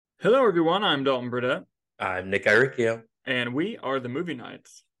Hello, everyone. I'm Dalton Burdett, I'm Nick Iricchio. and we are the Movie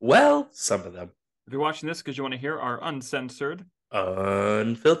Nights. Well, some of them. If you're watching this because you want to hear our uncensored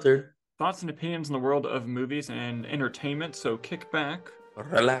Unfiltered. thoughts and opinions in the world of movies and entertainment, so kick back,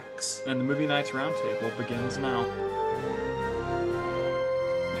 Relax. and the Movie Nights Roundtable begins now.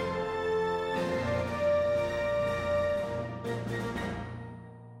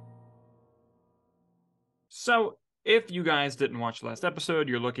 So, if you guys didn't watch the last episode,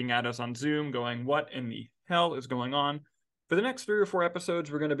 you're looking at us on Zoom going, what in the hell is going on? For the next 3 or 4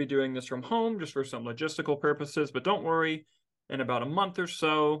 episodes, we're going to be doing this from home just for some logistical purposes, but don't worry, in about a month or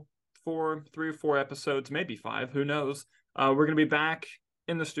so, 3 or 4 episodes, maybe 5, who knows, we're going to be back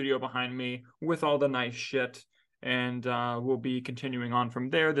in the studio behind me with all the nice shit, and we'll be continuing on from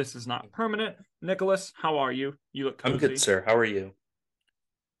there. This is not permanent. Nicholas, how are you? You look I'm good, cozy. sir. How are you?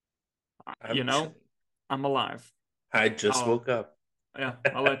 You I'm know, chilling. I'm alive. I just I'll woke up. Yeah,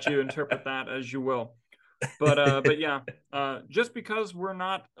 I'll let you interpret that as you will. But yeah, just because we're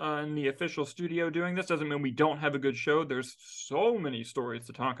not in the official studio doing this doesn't mean we don't have a good show. There's so many stories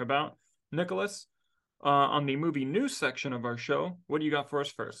to talk about. Nicholas, on the movie news section of our show, what do you got for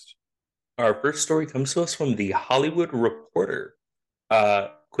us first? Our first story comes to us from the Hollywood Reporter.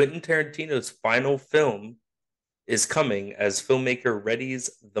 Quentin Tarantino's final film is coming as filmmaker readies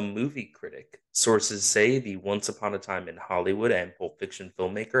the movie critic. Sources say the Once Upon a Time in Hollywood and Pulp Fiction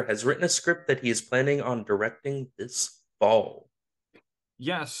filmmaker has written a script that he is planning on directing this fall.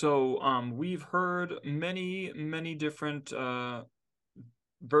 Yeah, so we've heard many different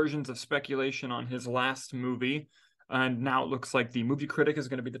versions of speculation on his last movie. And now it looks like the movie critic is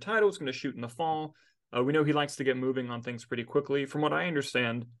going to be the title. It's going to shoot in the fall. We know he likes to get moving on things pretty quickly. From what I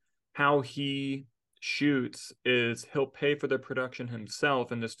understand, how he shoots is he'll pay for the production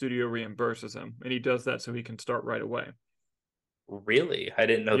himself and the studio reimburses him. And he does that so he can start right away. Really? I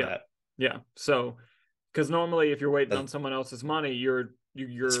didn't know Yeah. that. Yeah. So, because normally if you're waiting on That- someone else's money, That's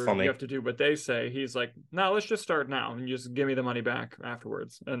you funny. have to do what they say. He's like, no, let's just start now and just give me the money back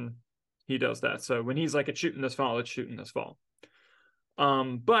afterwards. And he does that. So when he's like, it's shooting this fall, it's shooting this fall.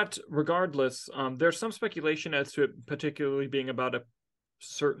 But regardless, there's some speculation as to it particularly being about a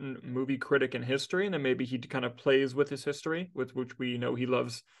certain movie critic in history, and then maybe he kind of plays with his history, with which we know he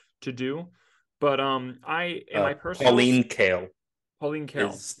loves to do. But I, in my personal, Pauline Kael Pauline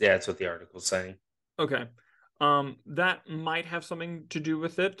Kael. is, yeah, that's what the article's saying. Okay. That might have something to do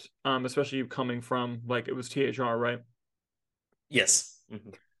with it, especially coming from like it was THR, right? Yes.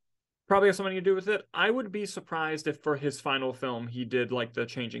 Mhm. Probably has something to do with it. I would be surprised if for his final film he did like the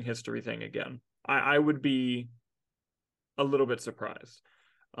changing history thing again. I would be a little bit surprised.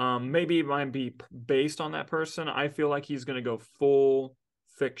 Maybe it might be based on that person. I feel like he's going to go full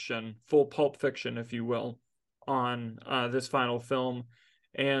fiction, full pulp fiction, if you will, on this final film.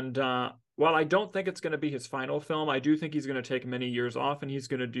 And while I don't think it's going to be his final film, I do think he's going to take many years off and he's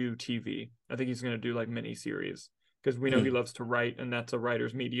going to do TV. I think he's going to do like mini series because we know he Mhm. loves to write and that's a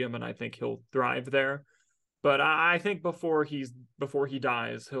writer's medium, and I think he'll thrive there. But I think before he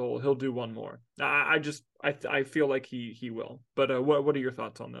dies, he'll do one more. I feel like he will. But what are your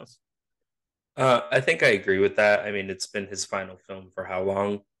thoughts on this? I think I agree with that. I mean, it's been his final film for how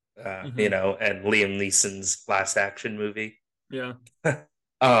long? Hmm. And Liam Neeson's last action movie. Yeah.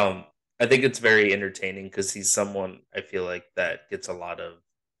 I think it's very entertaining because he's someone I feel like that gets a lot of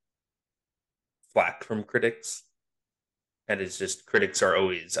flack from critics. And it's just critics are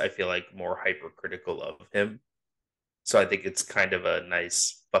always, I feel like, more hypercritical of him. So I think it's kind of a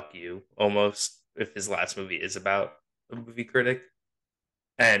nice fuck you almost if his last movie is about a movie critic.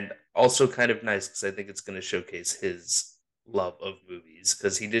 And also kind of nice because I think it's going to showcase his love of movies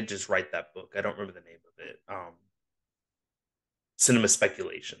because he did just write that book. I don't remember the name of it. Cinema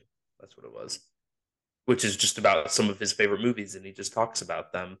Speculation. That's what it was, which is just about some of his favorite movies, and he just talks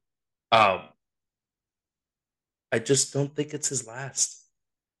about them. Um, I just don't think it's his last.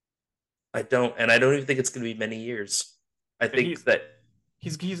 I don't, and I don't even think it's going to be many years. I And think that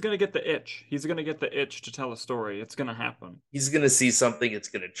he's gonna get the itch. He's gonna get the itch to tell a story. It's gonna happen. he's going to see something, it's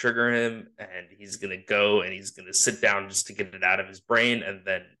going to trigger him, and he's going to go and he's going to sit down just to get it out of his brain. And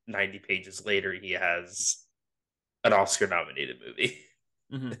then 90 pages later, he has an Oscar nominated movie.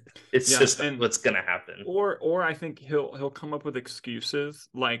 Hmm. It's Yeah, just and what's going to happen. or I think he'll come up with excuses.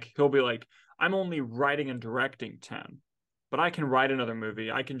 Like he'll be like, I'm only writing and directing 10, but I can write another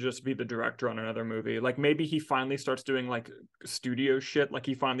movie. I can just be the director on another movie. Like maybe he finally starts doing like studio shit. Like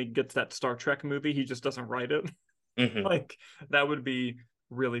he finally gets that Star Trek movie. He just doesn't write it. Hmm. Like that would be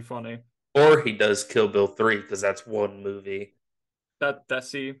really funny. Or he does Kill Bill 3 because that's one movie,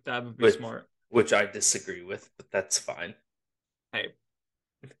 See, that would be which smart. which I disagree with, but that's fine. Hey,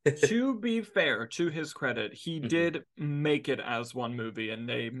 To be fair, to his credit, he Mhm. did make it as one movie, and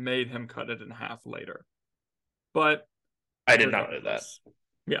they made him cut it in half later. But I did not know that. regardless,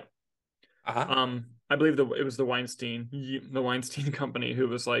 yeah. Ah, I believe it was the Weinstein company who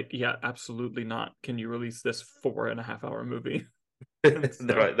was like, "Yeah, absolutely not. Can you release this 4.5 hour movie?" And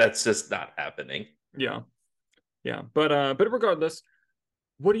so, that's just not happening. yeah, yeah. But regardless,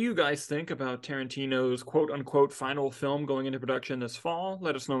 what do you guys think about Tarantino's quote unquote final film going into production this fall?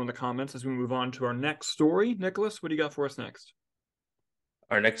 Let us know in the comments as we move on to our next story. Nicholas, what do you got for us next?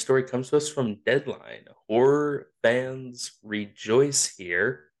 Our next story comes to us from Deadline. Horror fans rejoice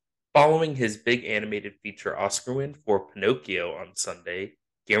here. Following his big animated feature Oscar win for Pinocchio on Sunday,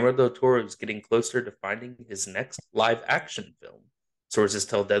 Guillermo del Toro is getting closer to finding his next live action film. Sources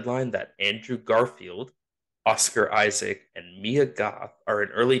tell Deadline that Andrew Garfield, Oscar Isaac, and Mia Goth are in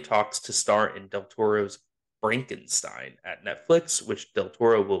early talks to star in Del Toro's Frankenstein at Netflix, which Del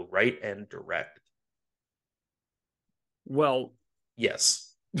Toro will write and direct. Well,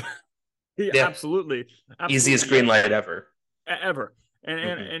 Yes. yeah, Yeah. absolutely, Easiest absolutely, green yes, light ever. ever.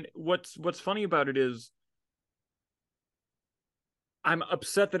 And Hmm. and what's funny about it is I'm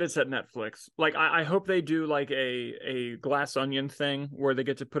upset that it's at Netflix. Like I hope they do like a glass onion thing where they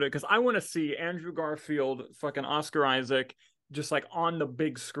get to put it because I want to see Andrew Garfield, fucking Oscar Isaac, just like on the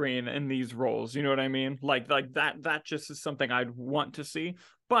big screen in these roles. You know what I mean? Like that just is something I'd want to see.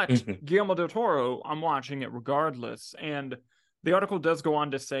 But Hmm. Guillermo del Toro, I'm watching it regardless. And the article does go on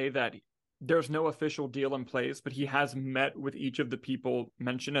to say that there's no official deal in place, but he has met with each of the people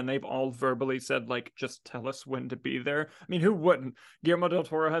mentioned, and they've all verbally said, like, just tell us when to be there. I mean, who wouldn't? Guillermo del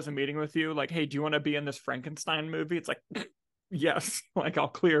Toro has a meeting with you, like, hey, do you want to be in this Frankenstein movie? It's like, yes, like I'll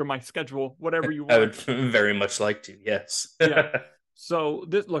clear my schedule, whatever you I would want. very much like to, yes. Yeah. So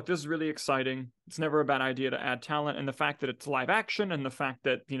this is really exciting. It's never a bad idea to add talent, and the fact that it's live action, and the fact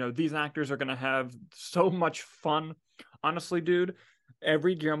that these actors are gonna have so much fun. Honestly, dude,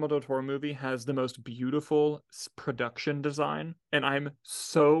 every Guillermo del Toro movie has the most beautiful production design, and I'm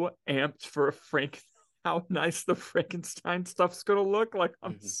so amped for Frank. How nice the Frankenstein stuff's gonna look. Like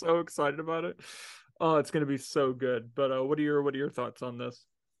I'm Mhm. so excited about it. Oh, it's gonna be so good. But what are your thoughts on this?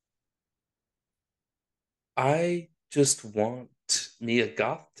 I just want Mia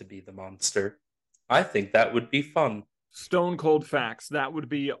Goth to be the monster. I think that would be fun. Stone cold facts. That would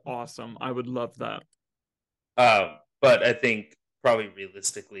be awesome. I would love that. But I think probably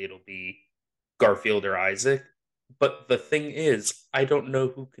realistically it'll be Garfield or Isaac. But the thing is, I don't know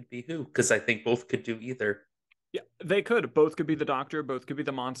who could be who because I think both could do either. Yeah, they could. Both could be the doctor, both could be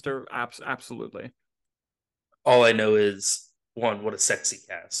the monster. Absolutely. All I know is one, what a sexy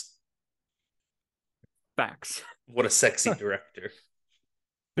cast. Facts. What a sexy director.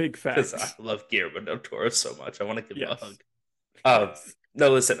 Big Because I facts. love Guillermo del Toro so much. I want to give him a Yes. hug. Uh, Yes. no,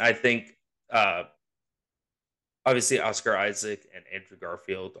 listen, I think uh, obviously Oscar Isaac and Andrew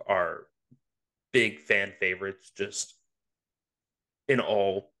Garfield are big fan favorites just in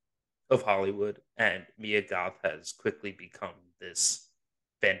all of Hollywood. And Mia Goth has quickly become this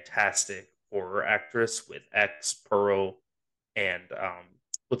fantastic horror actress with X, Pearl, and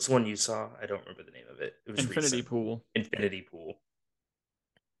what's the one you saw? I don't remember the name of it. It was Infinity recent. Pool. Infinity Pool.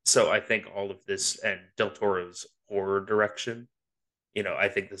 So I think all of this and Del Toro's horror direction, I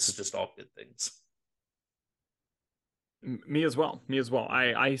think this is just all good things. Me as well. Me as well. I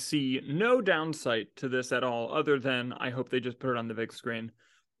Mhm. I see no downside to this at all, other than I hope they just put it on the big screen.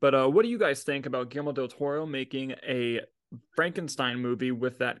 But what do you guys think about Guillermo del Toro making a Frankenstein movie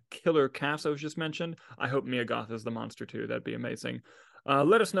with that killer cast I was just mentioned? I hope Mia Goth is the monster too. That'd be amazing.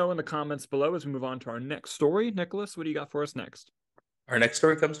 Let us know in the comments below as we move on to our next story. Nicholas, what do you got for us next? Our next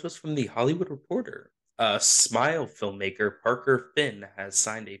story comes to us from the Hollywood Reporter. Smile filmmaker Parker Finn has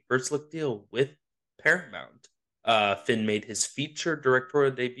signed a first look deal with Paramount. Finn made his feature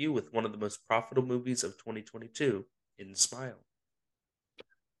directorial debut with one of the most profitable movies of 2022 in Smile.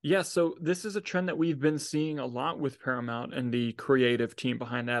 Yeah, so this is a trend that we've been seeing a lot with Paramount and the creative team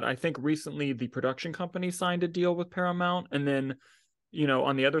behind that. I think recently the production company signed a deal with Paramount, and then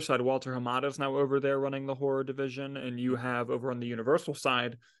on the other side, Walter Hamada's now over there running the horror division, and you have over on the Universal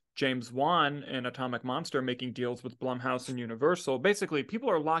side, James Wan and Atomic Monster making deals with Blumhouse and Universal. Basically, people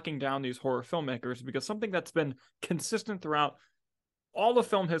are locking down these horror filmmakers because something that's been consistent throughout all of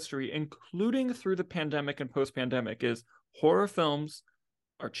film history, including through the pandemic and post-pandemic, is horror films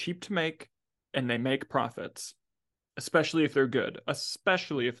are cheap to make and they make profits, especially if they're good,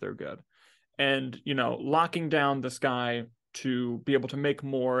 especially if they're good. And, locking down this guy to be able to make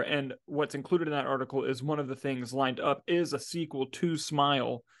more. And what's included in that article is one of the things lined up is a sequel to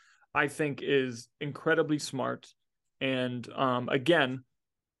Smile, I think is incredibly smart. And again,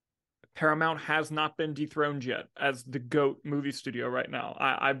 Paramount has not been dethroned yet as the GOAT movie studio right now.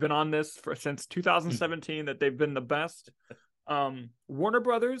 I've been on this for since 2017 that they've been the best. Warner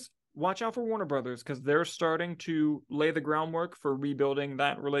Brothers, watch out for Warner Brothers because they're starting to lay the groundwork for rebuilding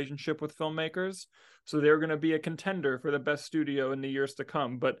that relationship with filmmakers. So they're going to be a contender for the best studio in the years to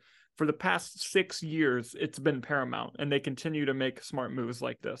come. But for the past 6 years, it's been Paramount, and they continue to make smart moves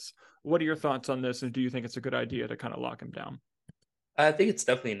like this. What are your thoughts on this, and do you think it's a good idea to kind of lock him down? I think it's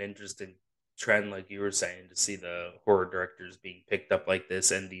definitely an interesting trend, like you were saying, to see the horror directors being picked up like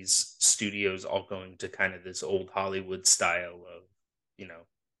this and these studios all going to kind of this old Hollywood style of, you know,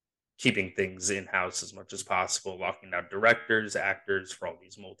 keeping things in house as much as possible, locking down directors, actors for all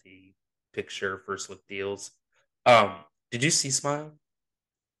these multi picture first look deals. Um, did you see Smile?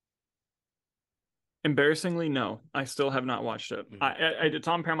 Embarrassingly, no. I still have not watched it. Mm. It's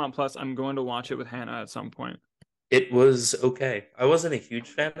on Paramount Plus. I'm going to watch it with Hannah at some point. It was okay. I wasn't a huge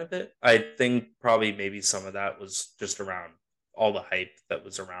fan of it. I think probably maybe some of that was just around all the hype that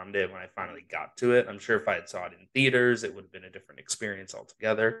was around it when I finally got to it. I'm sure if I had saw it in theaters, it would have been a different experience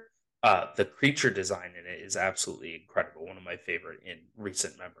altogether. The creature design in it is absolutely incredible. One of my favorite in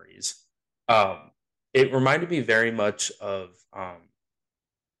recent memories. Um, it reminded me very much of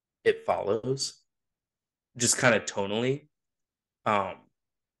It Follows, just kind of tonally. Um,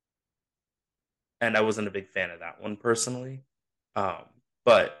 and I wasn't a big fan of that one personally. Um,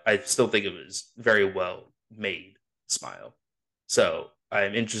 but I still think it was very well made. Smile. So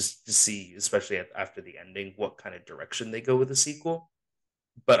I'm interested to see, especially after the ending, what kind of direction they go with the sequel.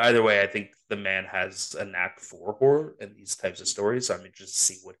 But either way, I think the man has a knack for horror and these types of stories. So I'm interested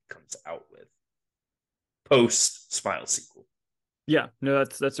to see what he comes out with post Smile sequel. Yeah, no,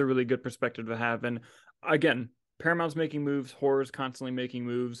 that's a really good perspective to have. And again, Paramount's making moves, horror's constantly making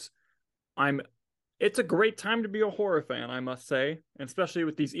moves. I'm It's a great time to be a horror fan, I must say, and especially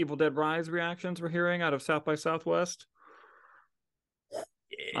with these Evil Dead Rise reactions we're hearing out of South by Southwest.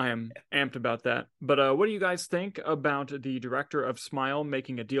 I Yeah. am amped about that. But what do you guys think about the director of Smile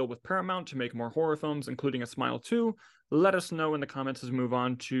making a deal with Paramount to make more horror films, including a Smile 2? Let us know in the comments as we move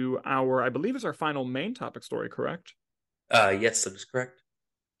on to I believe is our final main topic story, correct? Yes, that is correct.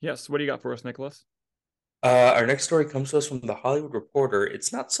 Yes. What do you got for us, Nicholas? Our next story comes to us from the Hollywood Reporter.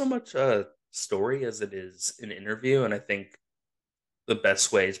 It's not so much a story as it is an interview, and I think the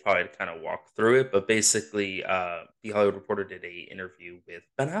best way is probably to kind of walk through it. But basically, the Hollywood Reporter did a interview with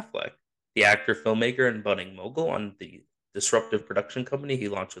Ben Affleck, the actor, filmmaker, and budding mogul, on the disruptive production company he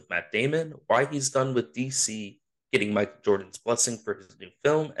launched with Matt Damon, why he's done with DC, getting Michael Jordan's blessing for his new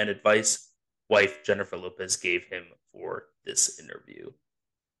film, and advice wife Jennifer Lopez gave him for this interview.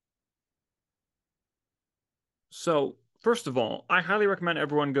 So, first of all, I highly recommend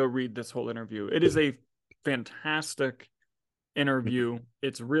everyone go read this whole interview. It is a fantastic interview.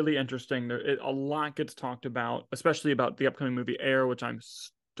 It's really interesting. A lot gets talked about, especially about the upcoming movie Air, which I'm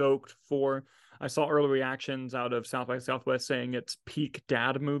stoked for. I saw early reactions out of South by Southwest saying it's peak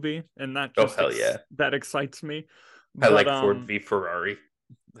dad movie, and Oh hell yeah! that excites me. I But like Ford v Ferrari.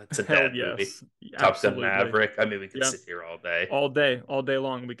 That's a hell dad movie. yes, Top Gun absolutely. Maverick. I mean, we could Yeah, sit here all day. all day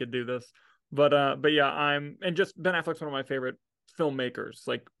long we could do this. But yeah, and just Ben Affleck's one of my favorite filmmakers.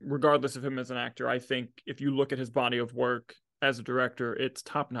 Like regardless of him as an actor, I think if you look at his body of work as a director, it's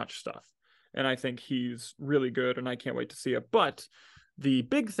top-notch stuff. And I think he's really good and I can't wait to see it. But the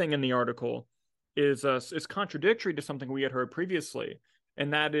big thing in the article is contradictory to something we had heard previously.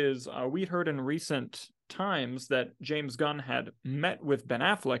 And that is we'd heard in recent times that James Gunn had met with Ben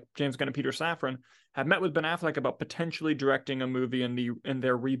Affleck, James Gunn and Peter Safran had met with Ben Affleck about potentially directing a movie in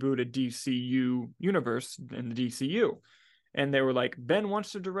their rebooted DCU universe in the DCU. And they were like, Ben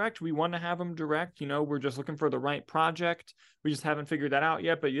wants to direct. We want to have him direct. You know, we're just looking for the right project. We just haven't figured that out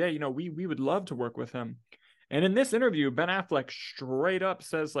yet. But yeah, you know, we would love to work with him. And in this interview, Ben Affleck straight up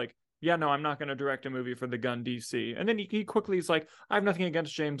says like, yeah, no, I'm not going to direct a movie for the Gunn DC. And then he quickly is like, I have nothing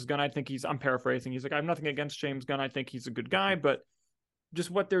against James Gunn. I'm paraphrasing. He's like, I have nothing against James Gunn. I think he's a good guy, but just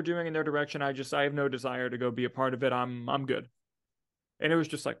what they're doing in their direction, I have no desire to go be a part of it. I'm good. And it was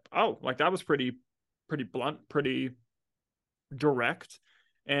just like, oh, like that was pretty blunt, pretty direct,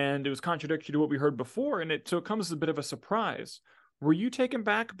 and it was contradictory to what we heard before, and it comes as a bit of a surprise. Were you taken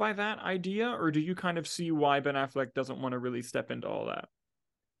back by that idea, or do you kind of see why Ben Affleck doesn't want to really step into all that?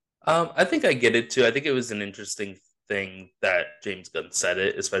 I think I get it too. I think it was an interesting thing that James Gunn said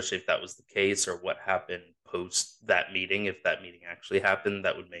it, especially if that was the case or what happened post that meeting. If that meeting actually happened,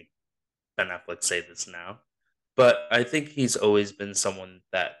 that would make Ben Affleck say this now. But I think he's always been someone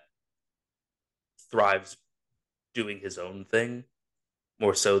that thrives doing his own thing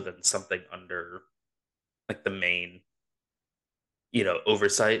more so than something under like the main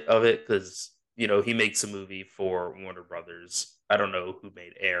oversight of it because he makes a movie for Warner Brothers. I don't know who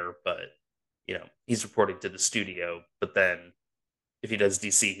made Air, but he's reporting to the studio. But then if he does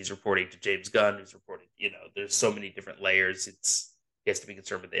DC, he's reporting to James Gunn, who's reporting. There's so many different layers. He has to be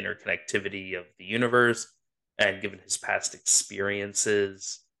concerned with the interconnectivity of the universe, and given his past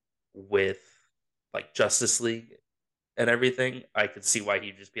experiences with like Justice League and everything, I could see why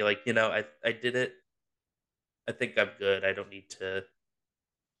he'd just be like, I did it. I think I'm good. I don't need to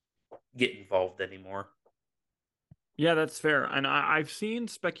get involved anymore. Yeah, that's fair. And I've seen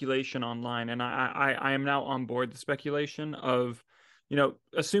speculation online, and I am now on board the speculation of,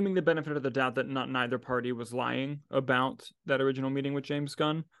 assuming the benefit of the doubt that neither party was lying about that original meeting with James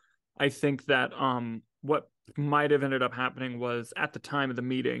Gunn. I think that what might have ended up happening was at the time of the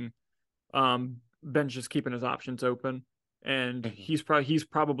meeting, Ben's just keeping his options open, and Mm-hmm. he's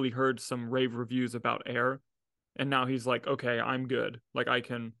probably heard some rave reviews about Air, and now he's like, okay, I'm good. Like I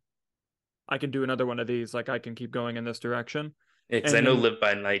can do another one of these. Like I can keep going in this direction. Because I And know then Live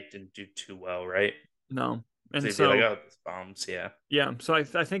by Night didn't do too well, right? no. So And he'd be like, so "Oh, this bombs." Yeah. yeah, so I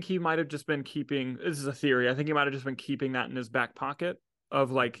think he might have just been keeping, this is a theory. I think he might have just been keeping that in his back pocket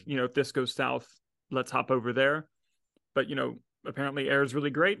of like, Mm-hmm. if this goes south, let's hop over there. But apparently Air's really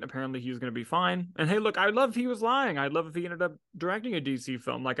great, and apparently he's going to be fine. And hey, look, I love if he was lying. I'd love if he ended up directing a DC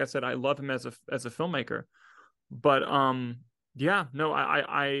film. Like I said, I love him as a filmmaker. But yeah, no,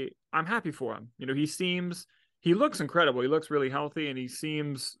 I'm happy for him. He looks incredible. He looks really healthy, and he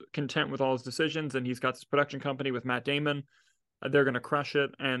seems content with all his decisions. And he's got this production company with Matt Damon. They're gonna crush it.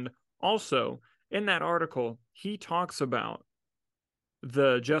 And also in that article, he talks about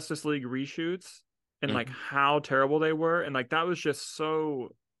the Justice League reshoots and like Mm-hmm. how terrible they were, and like that was just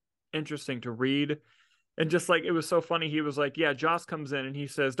so interesting to read. And just like it was so funny, he was like, "Yeah, Joss comes in and he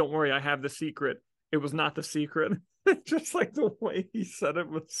says, 'Don't worry, I have the secret.' It was not the secret." Just like the way he said it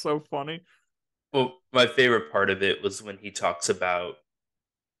was so funny. Well, my favorite part of it was when he talks about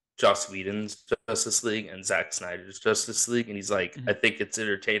Joss Whedon's Justice League and Zack Snyder's Justice League, and he's like, "I think it's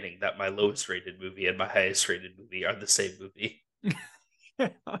entertaining that my lowest rated movie and my highest rated movie are the same movie."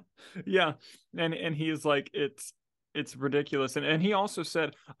 Yeah. And he's like, it's ridiculous. And he also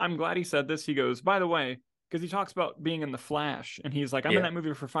said, I'm glad he said this. He goes, by the way, because he talks about being in The Flash, and he's like, I'm in Yeah. that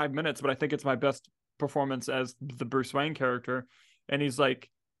movie for 5 minutes, but I think it's my best performance as the Bruce Wayne character. And he's like,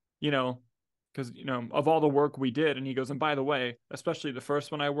 you know, because of all the work we did. And he goes, and by the way, especially the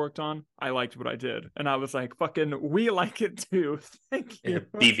first one I worked on, I liked what I did. And I was like, fucking, we like it too. Thank Yeah. you.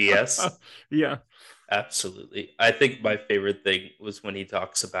 BVS. Yeah. Absolutely. I think my favorite thing was when he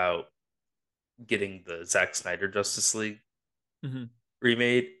talks about getting the Zack Snyder Justice League Mm-hmm.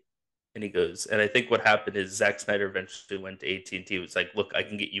 remade. And he goes, and I think what happened is Zack Snyder eventually went to AT&T. Was like, look, I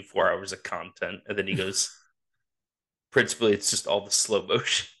can get you 4 hours of content. And then he goes, principally, it's just all the slow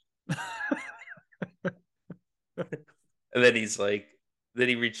motion. And then he's like, then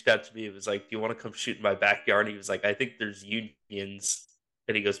he reached out to me. It was like, do you want to come shoot in my backyard? And he was like, I think there's unions.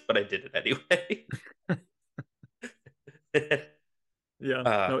 And he goes, but I did it anyway. Yeah.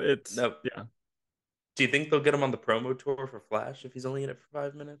 uh, No, it's no. yeah. Do you think they'll get him on the promo tour for Flash if he's only in it for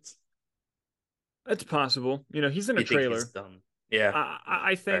 5 minutes? It's possible. He's in Do a you think he's trailer. done? Yeah,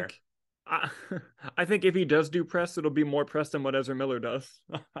 I fair. think I, I think if he does do press, it'll be more press than what Ezra Miller does.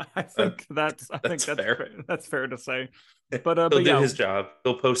 I Uh, think that's I that's think that's fair. fair, that's fair to say. He'll But do yeah, his job.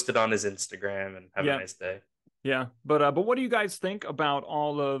 He'll post it on his Instagram and have a yeah, nice day. yeah. But what do you guys think about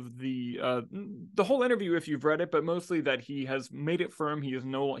all of the whole interview if you've read it, but mostly that he has made it firm he is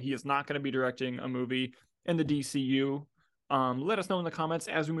not going to be directing a movie in the DCU. Let us know in the comments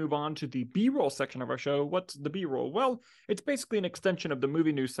as we move on to the B-roll section of our show. What's the B-roll? Well, it's basically an extension of the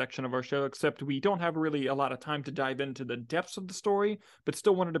movie news section of our show, except we don't have really a lot of time to dive into the depths of the story, but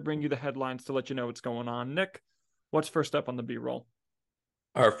still wanted to bring you the headlines to let you know what's going on. Nick, what's first up on the B-roll?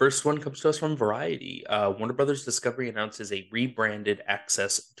 Our first one comes to us from Variety. Warner Brothers Discovery announces a rebranded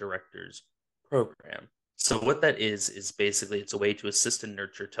Access Directors program. So what that is basically it's a way to assist and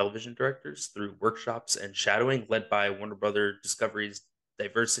nurture television directors through workshops and shadowing led by Warner Brothers Discovery's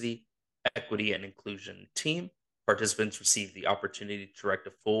diversity, equity, and inclusion team. Participants receive the opportunity to direct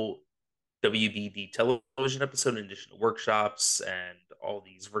a full WBD television episode in addition to workshops and all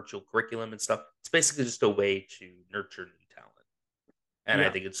these virtual curriculum and stuff. It's basically just a way to nurture new talent. And I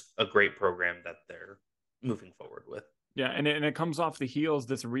Yeah. think it's a great program that they're moving forward with. Yeah, and it comes off the heels,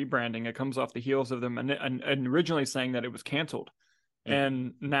 this rebranding, it comes off the heels of them and originally saying that it was canceled. Mm-hmm.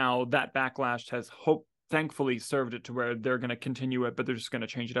 And now that backlash has thankfully served it to where they're going to continue it, but they're just going to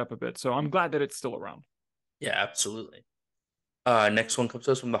change it up a bit. So I'm glad that it's still around. Yeah, absolutely. Next one comes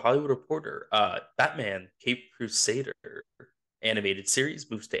to us from the Hollywood Reporter. Batman Cape Crusader animated series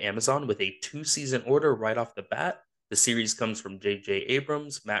moves to Amazon with a 2-season order right off the bat. The series comes from J.J.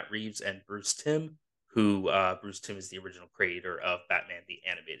 Abrams, Matt Reeves, and Bruce Timm, who Bruce Timm is the original creator of Batman the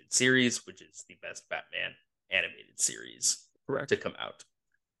Animated Series, which is the best Batman animated series to Correct. come out.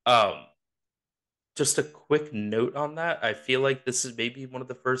 Um, just a quick note on that. I feel like this is maybe one of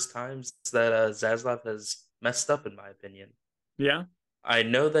the first times that Zaslav has messed up, in my opinion. Yeah. I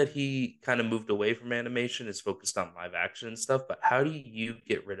know that he kind of moved away from animation, is focused on live action and stuff, but how do you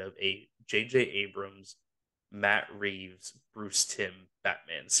get rid of a J.J. Abrams, Matt Reeves, Bruce Timm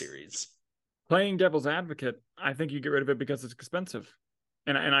Batman series? Playing devil's advocate, I think you get rid of it because it's expensive.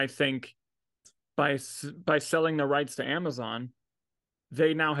 And I think by selling the rights to Amazon,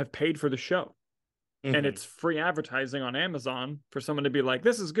 they now have paid for the show. And Mm-hmm. it's free advertising on Amazon for someone to be like,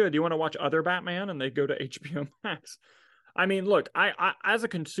 "This is good. You want to watch other Batman?" And they go to HBO Max. I mean, look, I as a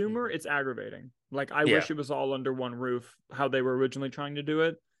consumer, Mm-hmm. it's aggravating. Like, I Yeah. wish it was all under one roof, how they were originally trying to do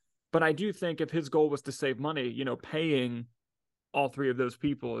it. But I do think if his goal was to save money, paying all three of those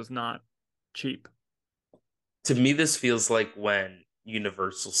people is not cheap. To me, this feels like when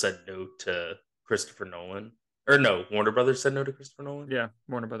Universal said no to Christopher Nolan, or no, Warner Brothers said no to Christopher Nolan, Yeah,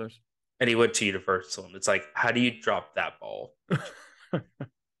 Warner Brothers. and he went to Universal, and it's like, how do you drop that ball?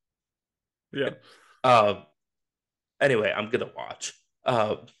 Yeah. Um. Anyway, I'm gonna watch.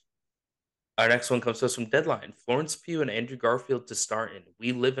 Our next one comes to us from Deadline. Florence Pugh and Andrew Garfield to star in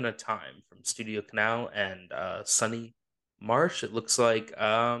We Live in a Time from Studio Canal and Sunny Marsh. It looks like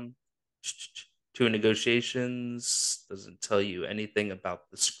two negotiations. Doesn't tell you anything about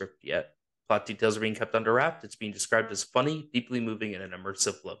the script yet. Plot details are being kept under wraps. It's being described as funny, deeply moving, and an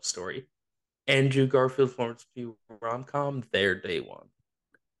immersive love story. Andrew Garfield, Florence Pugh rom com. Their day one.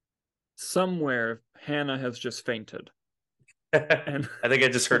 Somewhere Hannah has just fainted. And I think I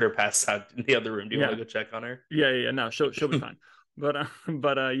just heard her pass out in the other room. Do you want yeah, to go check on her? yeah. No, she'll be fine. But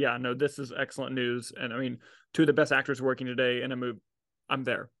yeah, no, this is excellent news. And I mean, two of the best actors working today in a movie. I'm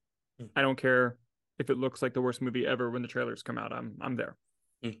there. I don't care if it looks like the worst movie ever when the trailers come out. I'm there.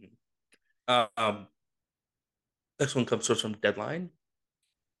 Mhm. Um, Next one comes to us from Deadline.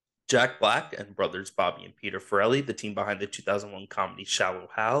 Jack Black and brothers Bobby and Peter Farrelly, the team behind the 2001 comedy Shallow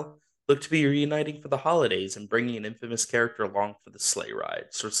Hal, look to be reuniting for the holidays and bringing an infamous character along for the sleigh ride.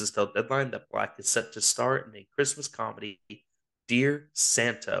 Sources tell Deadline that Black is set to star in a Christmas comedy, Dear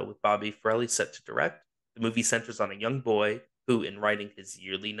Santa, with Bobby Farrelly set to direct. The movie centers on a young boy who, in writing his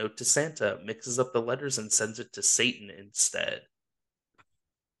yearly note to Santa, mixes up the letters and sends it to Satan instead.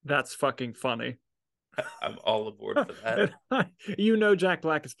 That's fucking funny. I'm all aboard for that. Jack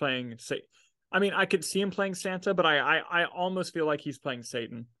Black is playing I mean, I could see him playing Santa, but I almost feel like he's playing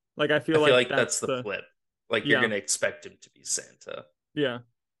Satan. Like, I I feel feel like like that's that's the the flip. Like you're yeah, gonna expect him to be Santa. yeah.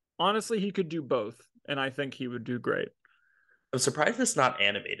 Honestly, he could do both, and I think he would do great. I'm surprised it's not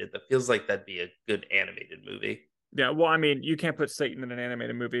animated. That feels like that'd be a good animated movie. Yeah, well, I mean, you can't put Satan in an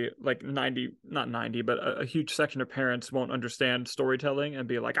animated movie. Like 90, not 90, but a huge section of parents won't understand storytelling and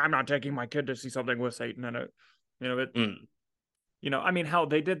be like, "I'm not taking my kid to see something with Satan in it." It. Mm. I mean, how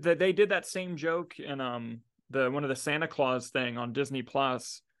they did that same joke in the one of the Santa Claus thing on Disney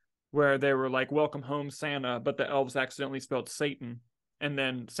Plus, where they were like, "Welcome home, Santa," but the elves accidentally spelled Satan, and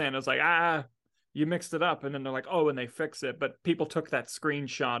then Santa's like, "Ah, you mixed it up," and then they're like, "Oh," and they fix it. But people took that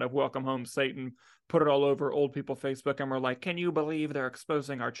screenshot of "Welcome home, Satan," put it all over old people Facebook, and were like, "Can you believe they're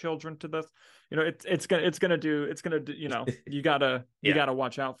exposing our children to this?" It's gonna do. You Yeah, gotta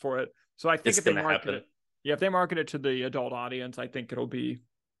watch out for it. So I think it's if they gonna market happen. it, yeah, if they market it to the adult audience, I think it'll be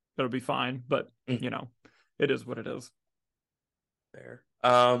fine. But Mm. you know, it is what it is. Fair.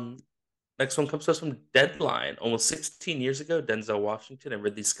 Next one comes to us from Deadline. Almost 16 years ago, Denzel Washington and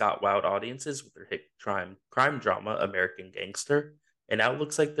Ridley Scott wowed audiences with their hit crime drama American Gangster. And now it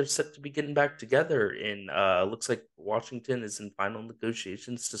looks like they're set to be getting back together. In looks like Washington is in final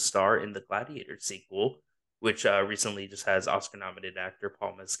negotiations to star in the Gladiator sequel, which recently just has Oscar-nominated actor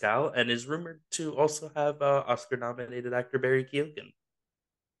Paul Mescal and is rumored to also have Oscar-nominated actor Barry Keoghan.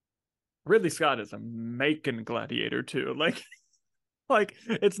 Ridley Scott is a making Gladiator too. Like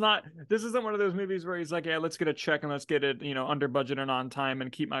it's not. This isn't one of those movies where he's like, "Yeah, let's get a check and let's get it, on budget and on time and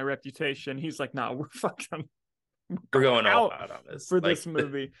keep my reputation." He's like, "No, we're fucking We're going going all out out on this. for this Like,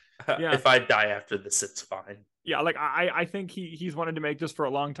 movie." Yeah, if I die after this, it's fine. yeah. Like I think he's wanted to make this for a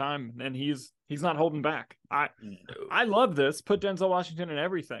long time, and he's not holding back. I No. love this. Put Denzel Washington in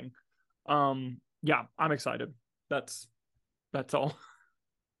everything. Yeah, I'm excited. That's all.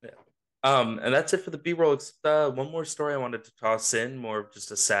 Yeah. And that's it for the B-roll. One more story I wanted to toss in, more of just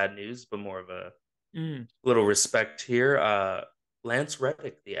a sad news, but more of a Mm. little respect here. Lance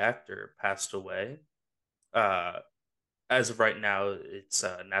Reddick, the actor, passed away. Uh, as of right now, it's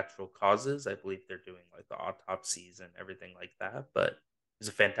natural causes. I believe they're doing like the autopsies and everything like that. But he's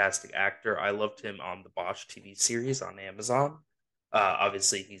a fantastic actor. I loved him on the Bosch TV series on Amazon.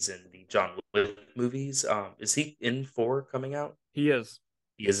 Obviously, he's in the John Wick movies. Is he in four coming out? He is.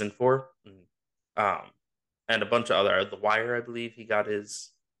 He is in four. And a bunch of other The Wire, I believe he got his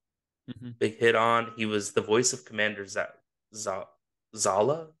Mm-hmm. big hit on. He was the voice of Commander Zala. Is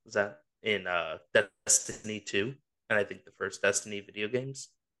that in Destiny 2? And I think the first Destiny video games.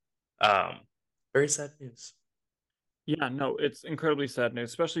 Um, very sad news. Yeah, no, it's incredibly sad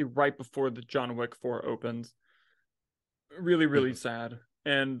news, especially right before the John Wick 4 opens. Really, really Mhm. sad.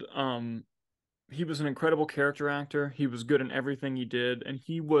 And he was an incredible character actor. He was good in everything he did, and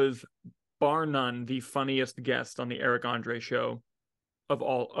he was bar none the funniest guest on the Eric Andre show of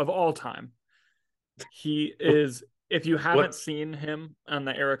all time. He What? is, if you haven't What? seen him on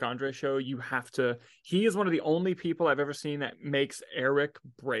the Eric Andre show, you have to. He is one of the only people I've ever seen that makes Eric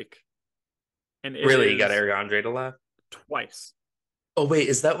break. And it Really? You got is Eric Andre to laugh? twice. Oh wait,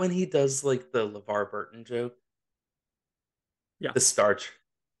 is that when he does like the LeVar Burton joke? Yeah. The starch.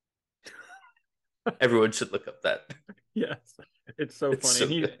 Everyone should look up that. Yes. It's so It's funny. so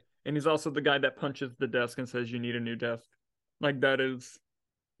And he good. and he's also the guy that punches the desk and says you need a new desk. Like that is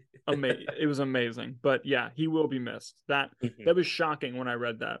amazing. It was amazing. But yeah, he will be missed. That Mhm. that was shocking when I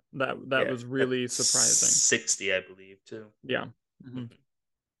read that. That Yeah, was at really surprising. 60, I believe, too. Yeah. Mhm. Mhm.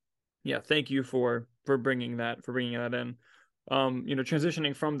 Yeah, thank you for bringing that in.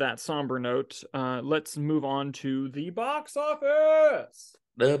 Transitioning from that somber note, let's move on to the box office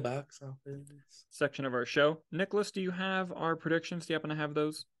The box office. section of our show. Nicholas, do you have our predictions? Do you happen to have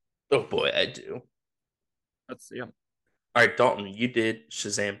those? Oh boy, I do. Let's see. All right, Dalton, you did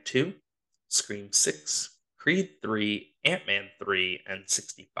Shazam 2, Scream 6, Creed 3, Ant-Man 3, and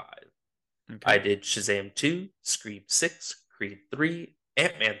 65. Okay. I did Shazam 2, Scream 6, Creed 3,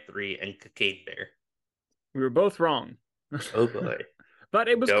 Ant-Man 3, and Cocaine Bear. We were both wrong. Oh boy. But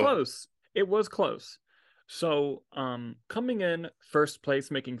it was Go. close. It was close. So, coming in first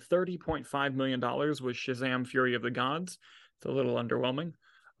place, making $30.5 million was Shazam Fury of the Gods. It's a little underwhelming.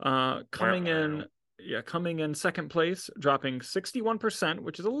 Wow, Coming in, wow. yeah, coming in second place, dropping 61%,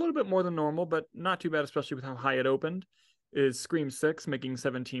 which is a little bit more than normal, but not too bad, especially with how high it opened, is Scream 6, making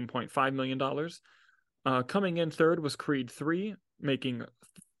 $17.5 million. Coming in third was Creed 3, making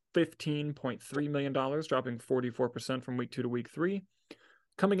 $15.3 million, dropping 44% from week 2 to week 3.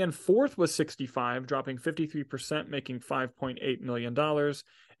 Coming in fourth was 65, dropping 53%, making $5.8 million.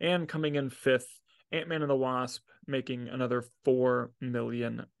 And coming in fifth, Ant-Man and the Wasp, making another $4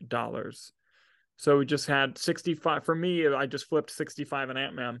 million. So we just had 65. For me, I just flipped 65 and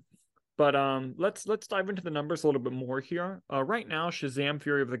Ant-Man. But let's dive into the numbers a little bit more here. Right now, Shazam: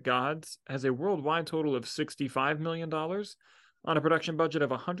 Fury of the Gods has a worldwide total of $65 million on a production budget of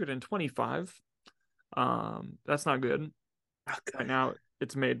 125. That's not good. Right Okay. now,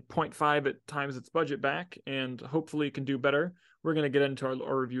 it's made 0.5 at times its budget back, and hopefully it can do better. We're going to get into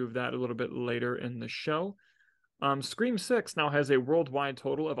our review of that a little bit later in the show. Scream 6 now has a worldwide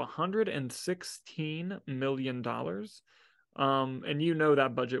total of $116 million. And you know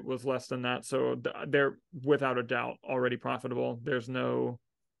that budget was less than that, so they're without a doubt already profitable. Hmm. There's no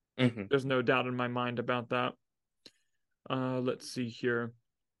doubt in my mind about that. Let's see here.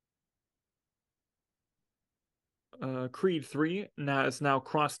 Creed 3 has now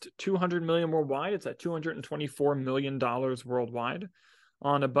crossed 200 million worldwide. It's at $224 million worldwide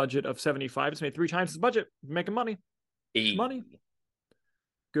on a budget of 75. It's made 3 times its budget. Making money. Money. Hey.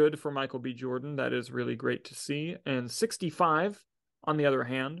 Good for Michael B. Jordan. That is really great to see. And 65, on the other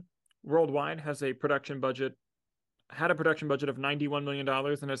hand, worldwide had a production budget of $91 million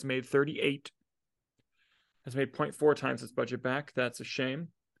and has made 38. Has made 0.4 times its budget back. That's a shame.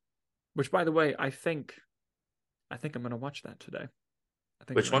 Which, by the way, I think I'm going to watch that today. I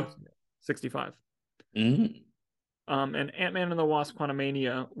think I'm Which going one? to go see it. 65. Mm. And Ant-Man and the Wasp: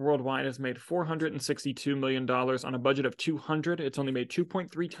 Quantumania worldwide has made $462 million on a budget of 200. It's only made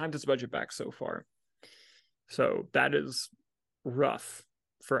 2.3 times its budget back so far. So that is rough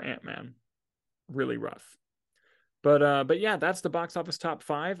for Ant-Man. Really rough. But yeah, that's the box office top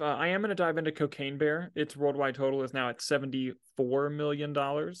five. I am going to dive into Cocaine Bear. Its worldwide total is now at $74 million.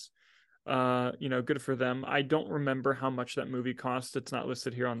 Good for them. I don't remember how much that movie cost. It's not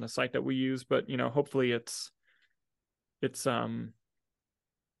listed here on the site that we use, but hopefully it's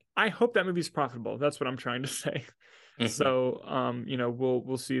I hope that movie's profitable. That's what I'm trying to say. Hmm. So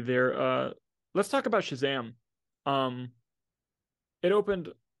we'll see there. Let's talk about Shazam. Um it opened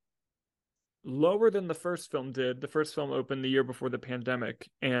lower than the first film did. The first film opened the year before the pandemic,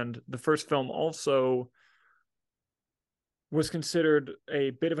 and the first film also was considered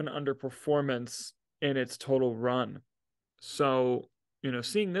a bit of an underperformance in its total run. So,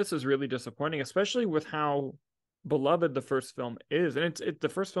 seeing this is really disappointing, especially with how beloved the first film is. And the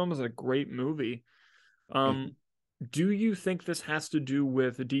first film is a great movie. Mhm. Um, do you think this has to do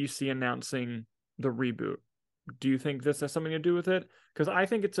with DC announcing the reboot? Do you think this has something to do with it? Because I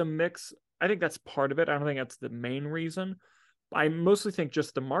think it's a mix. I think that's part of it. I don't think that's the main reason. I mostly think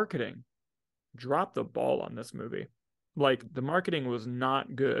just the marketing dropped the ball on this movie. Like the marketing was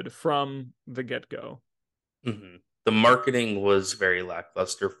not good from the get-go. Mhm. The marketing was very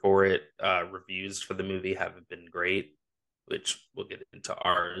lackluster for it. Reviews for the movie haven't been great, which we'll get into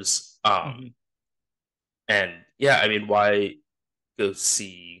ours. Mm-hmm. And yeah, I mean, why go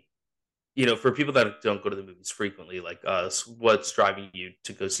see? For people that don't go to the movies frequently, like us, what's driving you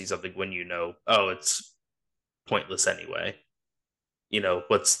to go see something when you know, oh, it's pointless anyway?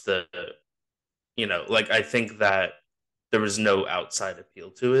 What's like I think that there was no outside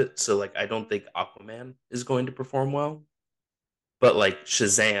appeal to it. So like I don't think Aquaman is going to perform well. But like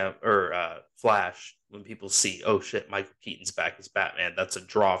Shazam or Flash, when people see, oh shit, Michael Keaton's back as Batman, that's a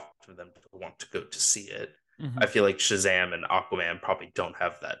draw for them to want to go to see it. Mm-hmm. I feel like Shazam and Aquaman probably don't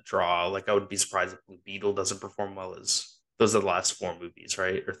have that draw. Like I would be surprised if Blue Beetle doesn't perform well as those are the last four movies,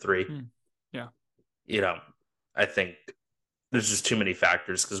 right? Or three. Mm. Yeah. You know, I think there's just too many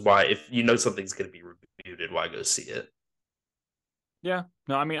factors because why if you know something's gonna be rebooted, why go see it? Yeah.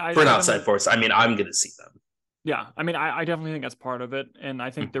 No, I mean, For an I outside definitely, force, I mean I'm gonna see them. yeah, I mean, I definitely think that's part of it. And I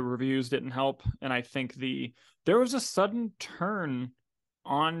think the reviews didn't help. And I think there was a sudden turn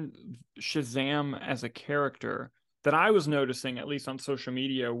on Shazam as a character that I was noticing, at least on social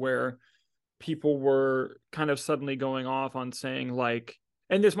media, where people were kind of suddenly going off on saying like,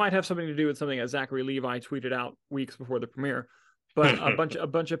 and this might have something to do with something that Zachary Levi tweeted out weeks before the premiere, but a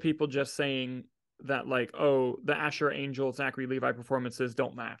bunch of people just saying that like, oh, the Asher Angel Zachary Levi performances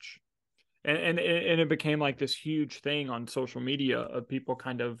don't match, and it became like this huge thing on social media of people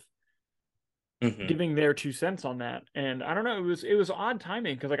kind of Mhm. giving their 2 cents on that. And I don't know, it was odd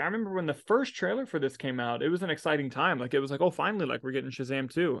timing because like I remember when the first trailer for this came out, it was an exciting time. Like it was like, oh, finally, like we're getting Shazam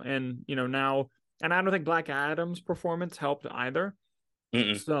too. And now, and I don't think Black Adam's performance helped either.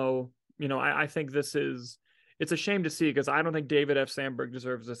 Mhm. So, I think it's a shame to see because I don't think David F. Sandberg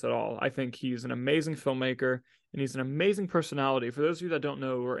deserves this at all. I think he's an amazing filmmaker and he's an amazing personality. For those of you that don't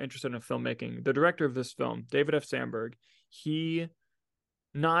know or are interested in filmmaking, the director of this film, David F. Sandberg, he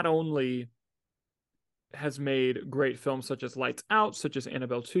not only has made great films such as Lights Out, such as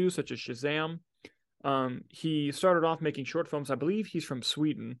Annabelle 2, such as Shazam. He started off making short films. I believe he's from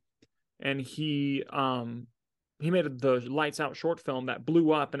Sweden, and he made the Lights Out short film that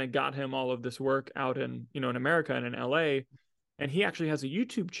blew up, and it got him all of this work out in America and in LA. And he actually has a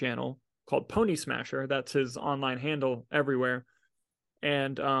YouTube channel called Pony Smasher. That's his online handle everywhere.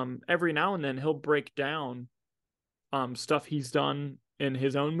 And every now and then he'll break down stuff he's done in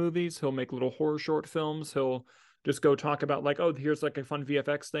his own movies. He'll make little horror short films. He'll just go talk about like, oh, here's like a fun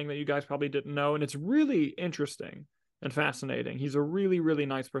VFX thing that you guys probably didn't know, and it's really interesting and fascinating. He's a really, really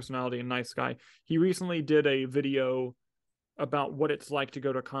nice personality and nice guy. He recently did a video about what it's like to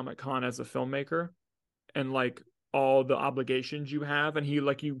go to Comic Con as a filmmaker and like all the obligations you have, and he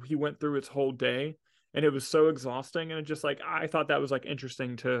went through its whole day, and it was so exhausting, and it just like I thought that was like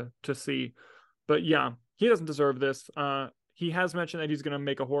interesting to see. But yeah, he doesn't deserve this. He has mentioned that he's going to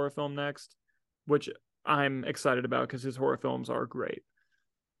make a horror film next, which I'm excited about because his horror films are great.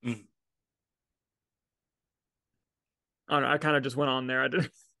 Mhm. I don't know, I kind of just went on there. I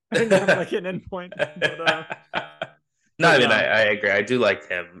didn't have like an endpoint, but No, I mean yeah, I agree. I do like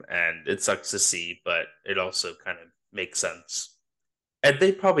him, and it sucks to see, but it also kind of makes sense. And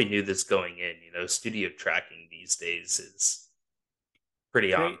they probably knew this going in. Studio tracking these days is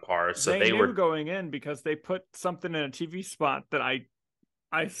pretty on they par. So they they knew were, going in because they put something in a TV spot that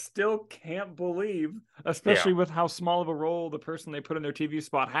I still can't believe, yeah, especially with how small of a role the person they put in their TV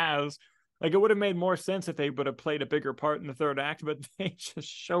spot has. Like it would have made more sense if they would have played a bigger part in the third act, but they just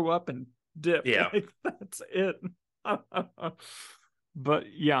show up and dip. yeah. Like that's it. But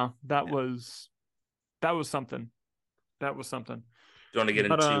yeah, that was something. That was something. Do you want to get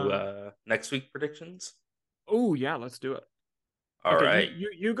But into next week predictions? oh yeah, let's do it. All Okay, you right.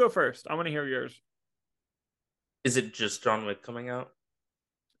 you you go first. I want to hear yours. Is it just John Wick coming out?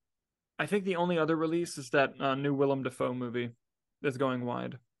 I think the only other release is that new Willem Dafoe movie that's going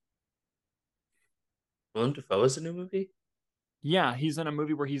wide. Willem Dafoe is a new movie? Yeah, he's in a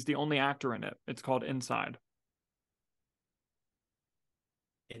movie where he's the only actor in it. It's called Inside.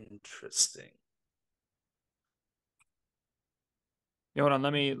 Interesting. Yeah, hold on.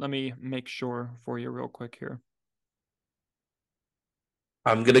 Let me make sure for you real quick here.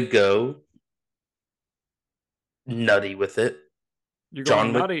 I'm gonna go nutty with it. You're going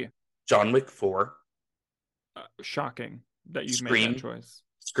John Wick, nutty. John Wick 4, Shocking that you've made that Scream, choice.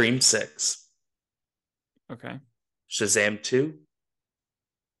 Scream 6, Okay. Shazam 2,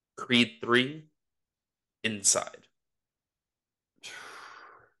 Creed 3, Inside.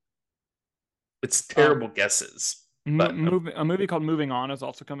 It's Um, terrible guesses, but a movie called Moving On is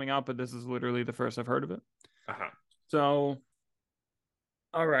also coming out, but this is literally the first I've heard of it. uh-huh. So,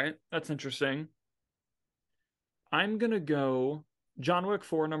 all right, that's interesting. I'm gonna go John Wick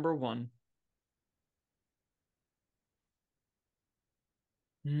 4, number one.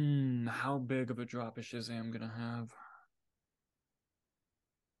 How big of a drop is Shazam gonna have?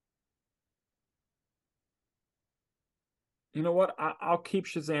 You know what? I'll keep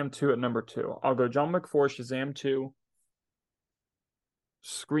Shazam 2 at number two. I'll go John Wick 4, Shazam 2,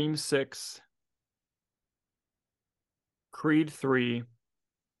 Scream 6, Creed 3.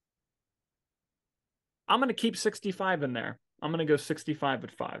 I'm gonna keep 65 in there. I'm gonna go 65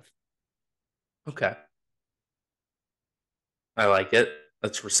 at 5. Okay. I like it.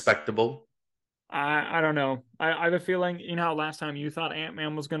 That's respectable. I don't know. I have a feeling, you know how last time you thought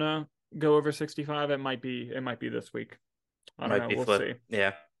Ant-Man was gonna go over 65? It might be this week. I don't Might know. be We'll see. flip.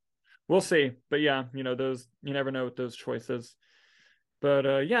 Yeah. We'll see. But yeah, those you never know with those choices.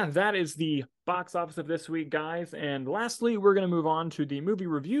 But yeah, that is the box office of this week, guys. And lastly, we're going to move on to the movie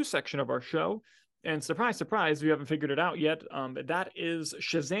review section of our show. And surprise, surprise, we haven't figured it out yet. That is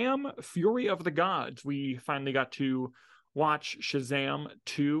Shazam Fury of the Gods. We finally got to watch Shazam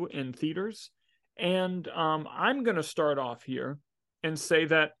 2 in theaters. And I'm going to start off here and say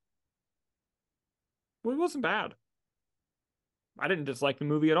that, well, it wasn't bad. I didn't dislike the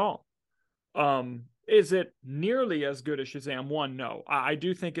movie at all. Is it nearly as good as Shazam 1? No. I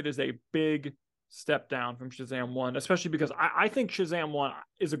do think it is a big step down from Shazam 1, especially because I think Shazam 1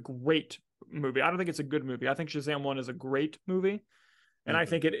 is a great movie. I don't think it's a good movie. I think Shazam 1 is a great movie, and I Mm-hmm.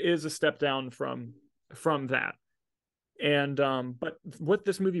 think it is a step down from that. And but what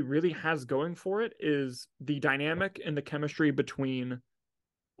this movie really has going for it is the dynamic and the chemistry between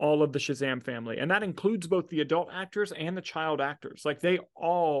all of the Shazam family. And that includes both the adult actors and the child actors. Like they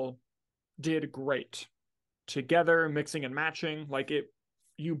all did great together, mixing and matching. Like it,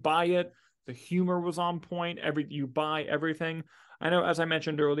 you buy it. The humor was on point. You buy everything. I know, as I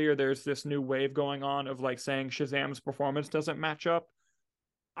mentioned earlier, there's this new wave going on of like saying Shazam's performance doesn't match up.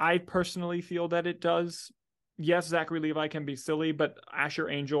 I personally feel that it does. Yes, Zachary Levi can be silly, but Asher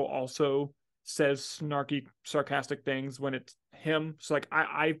Angel also says snarky, sarcastic things when it's him. So like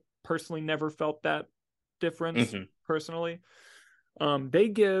I personally never felt that difference Mm-hmm. personally. They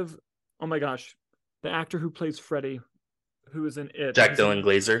give, oh my gosh, the actor who plays Freddy, who is in it, Jack Dylan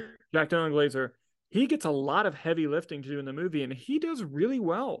Glazer. Jack Dylan Glazer. He gets a lot of heavy lifting to do in the movie, and he does really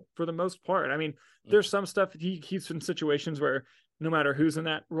well for the most part. I mean, there's some stuff he's in situations where no matter who's in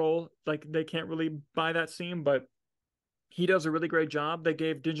that role, like they can't really buy that scene, but he does a really great job. They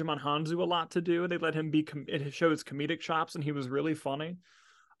gave Digimon Hanzu a lot to do. They let him it shows comedic chops, and he was really funny.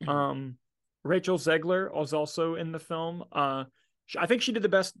 Um, Rachel Zegler was also in the film. I think she did the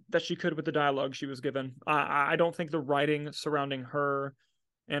best that she could with the dialogue she was given. I don't think the writing surrounding her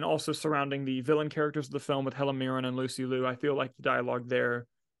and also surrounding the villain characters of the film with Helen Mirren and Lucy Liu, I feel like the dialogue there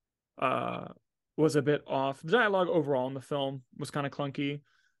uh, was a bit off. The dialogue overall in the film was kind of clunky.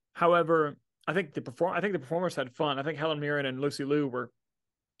 However, I think the performers had fun. I think Helen Mirren and Lucy Liu were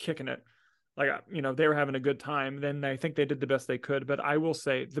kicking it. Like they were having a good time. Then I think they did the best they could. But I will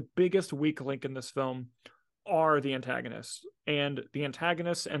say the biggest weak link in this film are the antagonists, and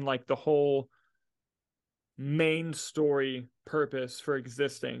like the whole main story purpose for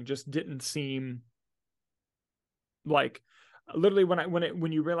existing just didn't seem like, literally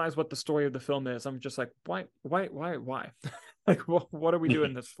when you realize what the story of the film is, I'm just like, why like what are we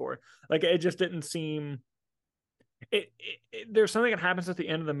doing this for? Like it just didn't seem there's something that happens at the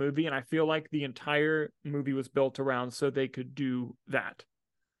end of the movie, and I feel like the entire movie was built around so they could do that,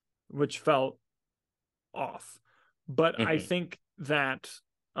 which felt off. But I Mm-hmm. think that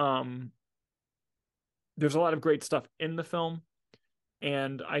um there's a lot of great stuff in the film,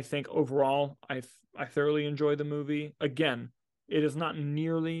 and I think overall I thoroughly enjoy the movie. Again, it is not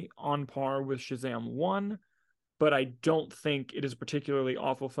nearly on par with Shazam 1, but I don't think it is a particularly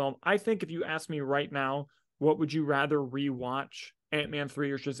awful film. I think if you ask me right now, what would you rather rewatch, Ant-Man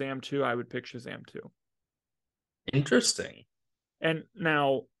 3 or Shazam 2? I would pick Shazam 2. Interesting. And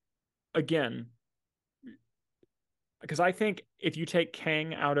now, again, because I think if you take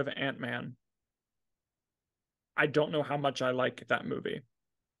Kang out of Ant-Man, I don't know how much I like that movie.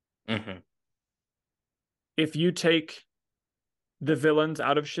 Mm-hmm. If you take the villains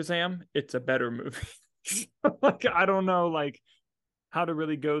out of Shazam, it's a better movie. Like, I don't know, like, how to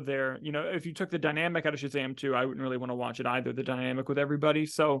really go there. You know, if you took the dynamic out of Shazam 2, I wouldn't really want to watch it either, the dynamic with everybody.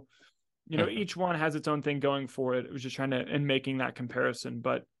 So, you know, Mhm. each one has its own thing going for it. It was just trying to, and making that comparison.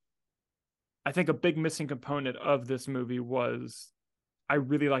 But I think a big missing component of this movie was I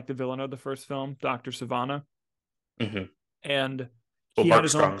really like the villain of the first film, Dr. Savannah. Mhm. And Well, he had Mark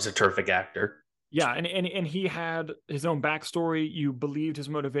his own, Strong's a terrific actor. yeah, and he had his own backstory. You believed his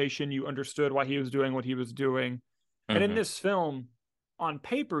motivation, you understood why he was doing what he was doing. And in Mhm. this film, on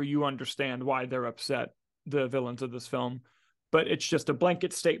paper, you understand why they're upset, the villains of this film, but it's just a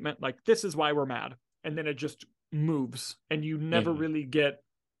blanket statement like, this is why we're mad. And then it just moves, and you never Mhm. really get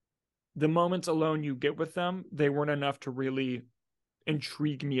the moments alone you get with them. They weren't enough to really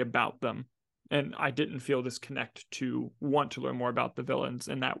intrigue me about them. And I didn't feel this connect to want to learn more about the villains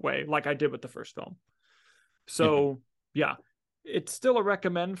in that way, like I did with the first film. Mhm. So, yeah, it's still a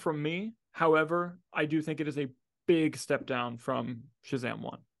recommend from me. However, I do think it is a big step down from Shazam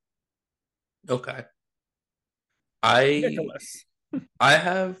 1. Okay. I Nicholas. I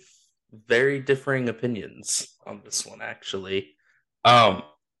have very differing opinions on this one actually. Um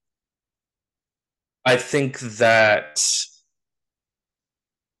I think that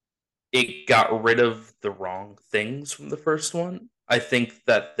it got rid of the wrong things from the first one. I think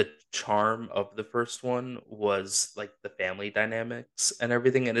that the charm of the first one was like the family dynamics and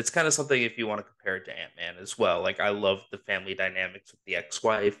everything. And it's kind of something if you want to compare it to Ant Man as well. Like I love the family dynamics with the ex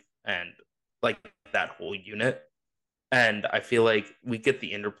wife and like that whole unit. And I feel like we get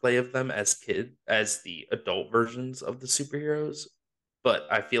the interplay of them as the adult versions of the superheroes. But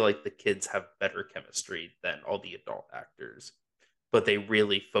I feel like the kids have better chemistry than all the adult actors, but they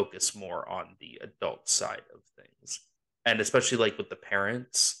really focus more on the adult side of things. And especially like with the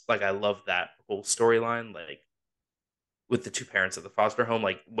parents, like I love that whole storyline. Like with the two parents of the foster home,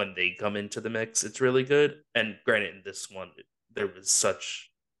 like when they come into the mix, it's really good. And granted, in this one, there was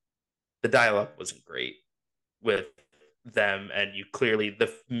such the dialogue wasn't great with them, and you clearly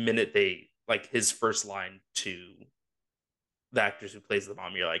the minute they like his first line to the actors who plays the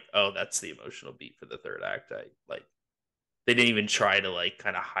mom, you're like, oh, that's the emotional beat for the third act. I like they didn't even try to like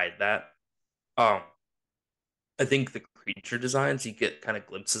kind of hide that. Um, I think the creature designs you get kind of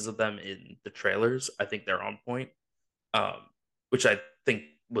glimpses of them in the trailers. I think they're on point, um, which I think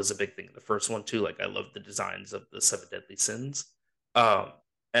was a big thing in the first one too. Like I love the designs of the seven deadly sins, um,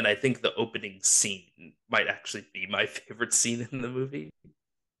 and I think the opening scene might actually be my favorite scene in the movie.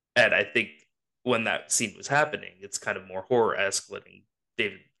 And I think when that scene was happening, it's kind of more horror esque, letting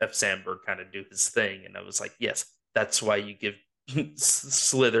David F. Sandberg kind of do his thing. And I was like, yes, that's why you give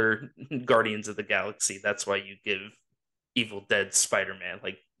Slither Guardians of the Galaxy. That's why you give Evil Dead Spider Man.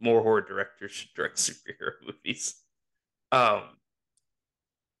 Like more horror directors should direct superhero movies. Um,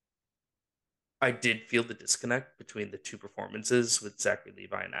 I did feel the disconnect between the two performances with Zachary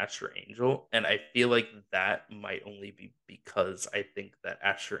Levi and Asher Angel, and I feel like that might only be because I think that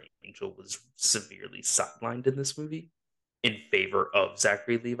Asher Angel was severely sidelined in this movie in favor of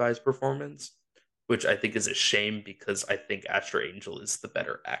Zachary Levi's performance, which I think is a shame because I think Asher Angel is the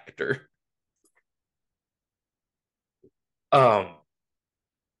better actor. Um,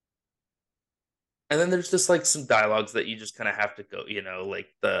 and then there's just like some dialogues that you just kind of have to go, like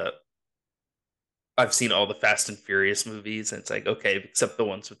the I've seen all the Fast and Furious movies, and it's like, okay, except the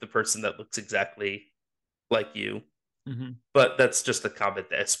ones with the person that looks exactly like you. Mm-hmm. But that's just a comment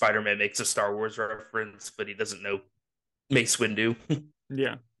that Spider Man makes a Star Wars reference, but he doesn't know Mace Windu.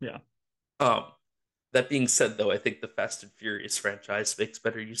 Yeah, yeah. um, that being said, though, I think the Fast and Furious franchise makes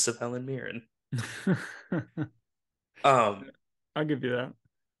better use of Helen Mirren. Um, I'll give you that.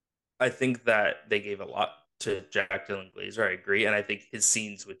 I think that they gave a lot to Jack Dylan Glazer. I agree, and I think his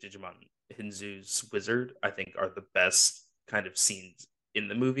scenes with Digimon Hinzu's wizard, I think, are the best kind of scenes in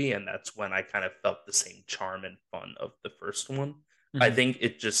the movie, and that's when I kind of felt the same charm and fun of the first one. I Mm-hmm. think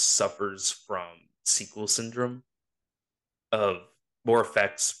it just suffers from sequel syndrome of more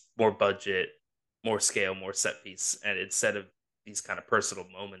effects, more budget, more scale, more set piece, and instead of these kind of personal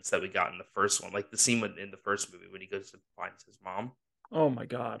moments that we got in the first one, like the scene in the first movie when he goes to find his mom, Oh my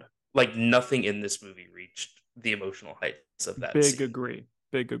God. like nothing in this movie reached the emotional heights of that Big scene. agree.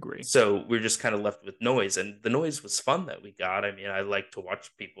 Big agree. So we're just kind of left with noise, and the noise was fun that we got. I mean, I like to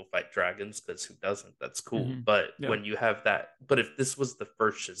watch people fight dragons because who doesn't? That's cool. Mm-hmm. But Yeah. when you have that, but if this was the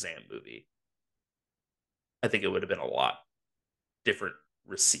first Shazam movie, I think it would have been a lot different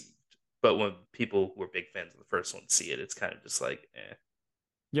received. But when people who are big fans of the first one see it, it's kind of just like, eh.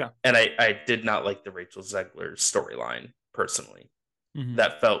 Yeah. And I did not like the Rachel Zegler storyline personally. Mm-hmm.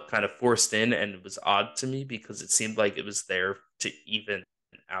 That felt kind of forced in and it was odd to me because it seemed like it was there to even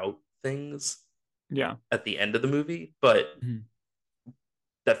out things Yeah. at the end of the movie, but Mhm.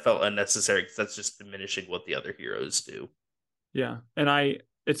 that felt unnecessary because that's just diminishing what the other heroes do. Yeah. And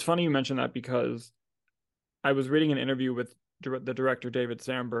it's funny you mentioned that because I was reading an interview with the director David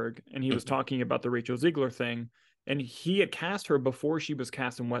Sandberg, and he was Hmm. talking about the Rachel Ziegler thing, and he had cast her before she was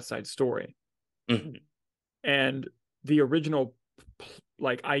cast in West Side Story, Hmm. and the original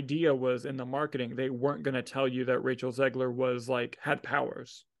like idea was in the marketing they weren't going to tell you that Rachel Zegler was like had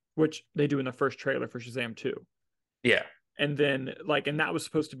powers, which they do in the first trailer for Shazam 2. Yeah. And then like and that was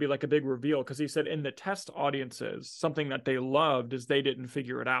supposed to be like a big reveal because he said in the test audiences something that they loved is they didn't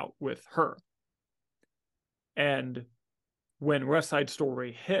figure it out with her. And when West Side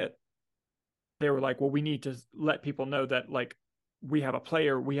Story hit, they were like, well, we need to let people know that like we have a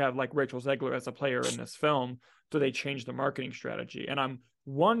player, we have like Rachel Zegler as a player in this film. So they changed the marketing strategy. And I'm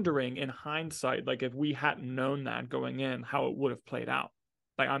wondering in hindsight, like if we hadn't known that going in, how it would have played out.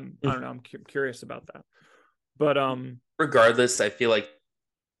 Like I don't know, I'm curious about that. But Regardless, I feel like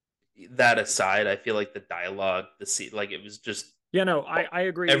that aside, I feel like the dialogue, the scene, like it was just yeah, no, I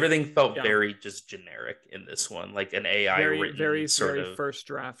agree. everything felt Yeah, very just generic in this one, like an AI very written very sort very of. first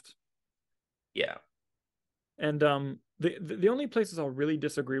draft. Yeah. And the only places I'll really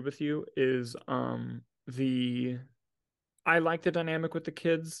disagree with you is the I like the dynamic with the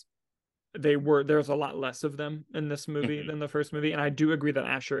kids. There's a lot less of them in this movie Hmm. than the first movie, and I do agree that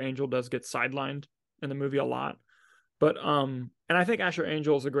Asher Angel does get sidelined in the movie a lot. But and I think Asher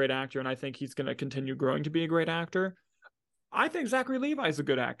Angel is a great actor, and I think he's going to continue growing to be a great actor. I think Zachary Levi is a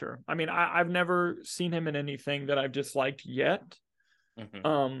good actor. I mean, I've never seen him in anything that I've disliked yet.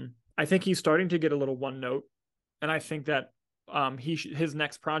 Hmm. I think he's starting to get a little one note, and I think that his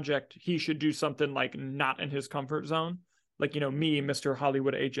next project he should do something like not in his comfort zone, like me, Mr.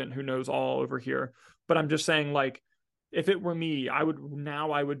 Hollywood agent who knows all over here. But I'm just saying, like, if it were me, I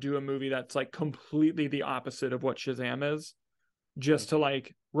would do a movie that's like completely the opposite of what Shazam is, just to Hmm.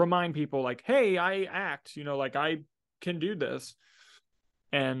 like remind people, like, hey, I act, like I can do this,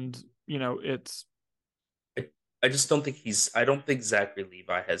 and it's I, I just don't think I don't think Zachary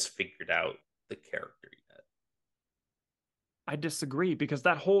Levi has figured out the character yet. I disagree because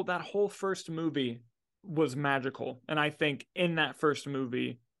that whole first movie was magical. And I think in that first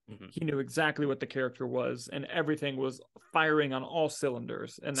movie, Hmm. he knew exactly what the character was, and everything was firing on all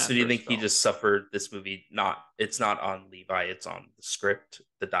cylinders in So that do you first think he film. just suffered this movie? It's not on Levi, it's on the script,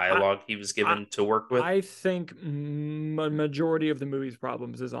 the I dialogue he was I given to work with. I think a majority of the movie's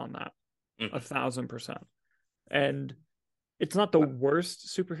problems is on that, Hmm. 1,000%. And it's not the worst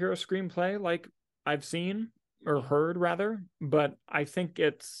superhero screenplay like I've seen or heard rather, but I think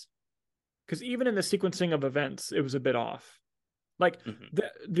it's because even in the sequencing of events, it was a bit off. Like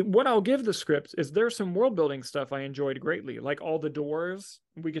Hmm. what I'll give the script is there's some world building stuff I enjoyed greatly, like all the doors.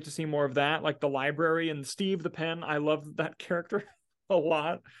 We get to see more of that, like the library and Steve the pen. I love that character a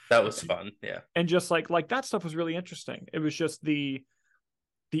lot, That was fun. Yeah. and just like that stuff was really interesting. It was just the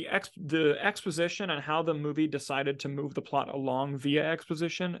exposition and how the movie decided to move the plot along via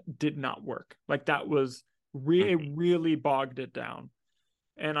exposition did not work. Like that was Hmm. really bogged it down.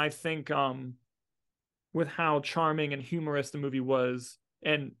 And I think with how charming and humorous the movie was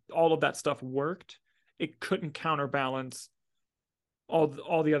and all of that stuff worked, it couldn't counterbalance all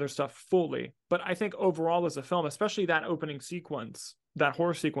the other stuff fully. But I think overall as a film, especially that opening sequence, that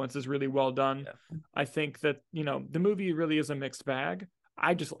horror sequence is really well done. Yeah. I think that, the movie really is a mixed bag.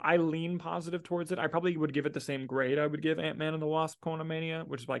 I lean positive towards it. I probably would give it the same grade I would give Ant-Man and the Wasp: Quantumania,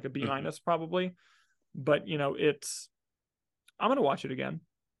 which is like a B Hmm. minus probably. But it's I'm gonna watch it again.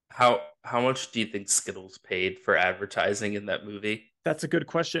 How much do you think Skittles paid for advertising in that movie? That's a good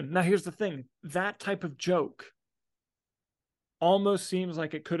question. Now here's the thing. That type of joke almost seems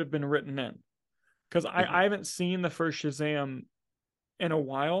like it could have been written in. Because I Hmm. haven't seen the first Shazam in a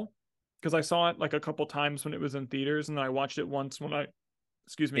while. Because I saw it like a couple times when it was in theaters, and then I watched it once when Yeah.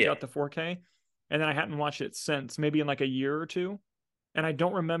 got the 4K. And then I hadn't watched it since, maybe in like a year or two. And I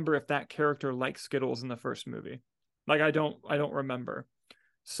don't remember if that character liked Skittles in the first movie. Like I don't remember. I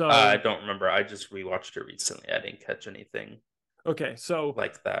So don't remember. I just rewatched it recently. I didn't catch anything okay, so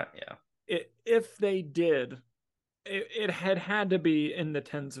like that. Yeah. if they did, it had to be in the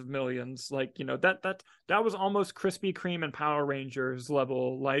tens of millions. Like that was almost Krispy Kreme and Power Rangers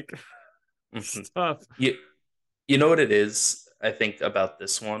level like Hmm. stuff. You you know what it is? I think about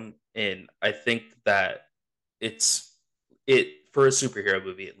this one, and I think that it's it for a superhero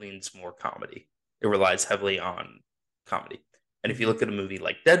movie. It leans more comedy. It relies heavily on comedy. And if you Mm-hmm. look at a movie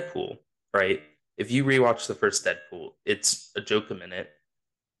like Deadpool, right? If you rewatch the first Deadpool, it's a joke a minute,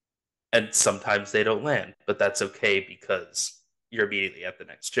 and sometimes they don't land, but that's okay because you're immediately at the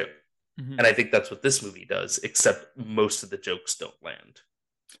next joke. Mm-hmm. And I think that's what this movie does, except most of the jokes don't land.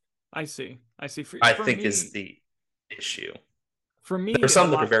 I see. I see. For I for think is me, the issue. for There are me, a some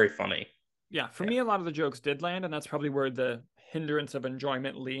that are lot. very funny. Yeah, for Yeah. me, a lot of the jokes did land, and that's probably where the hindrance of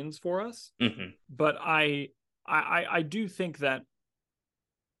enjoyment leans for us. Mm-hmm. But I do think that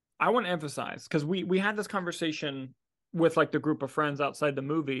I want to emphasize because we had this conversation with like the group of friends outside the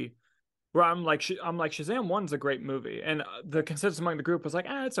movie where I'm like Shazam 1's a great movie, and the consensus among the group was like,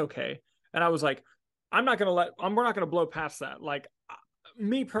 it's okay, and I was like, we're not gonna blow past that. Like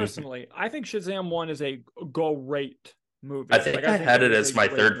me Mm-hmm. personally, I think Shazam 1 is a great I movie. Like think I I think had it it is a as my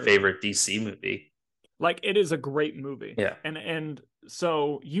great third movie. favorite DC movie. Like it is a great movie, Yeah. and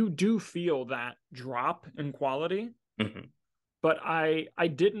so you do feel that drop in quality, Mm-hmm. but I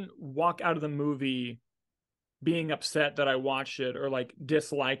didn't walk out of the movie being upset that I watched it or like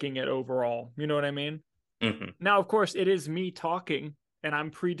disliking it overall. You know what I mean? Mm-hmm. Now, of course, it is me talking, and I'm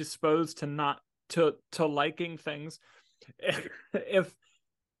predisposed to not to liking things. if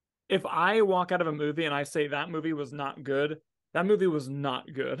if I walk out of a movie and I say that movie was not good, that movie was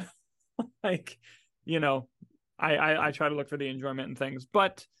not good. Like, you know, I try to look for the enjoyment in things,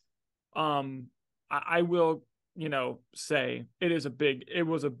 but um, I will say it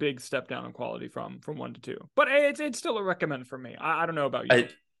was a big step down in quality from 1 to 2, but it's still a recommend for me. I don't know about you. I,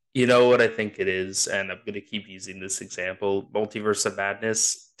 you know what I think it is, and I'm going to keep using this example. Multiverse of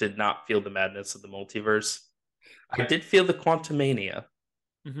Madness did not feel the madness of the multiverse. I did feel the Quantumania.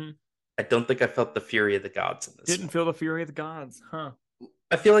 Mm-hmm. I don't think I felt the fury of the gods in this Didn't one. feel the fury of the gods, huh?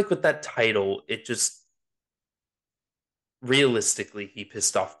 I feel like with that title, it just realistically he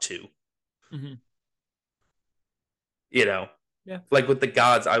pissed off two. Mm-hmm. You know, Yeah, like fair. with the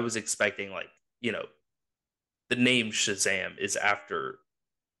gods, I was expecting like the name Shazam is after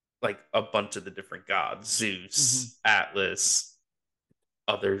like a bunch of the different gods, Mm-hmm. Zeus, Atlas,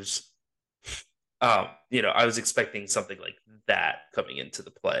 others. I was expecting something like that coming into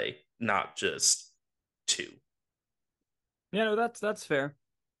the play, not just two. Yeah, no, that's fair.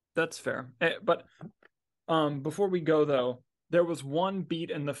 That's fair. But before we go though, there was one beat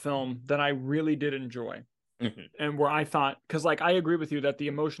in the film that I really did enjoy, Mm-hmm. and where I thought, because like I agree with you that the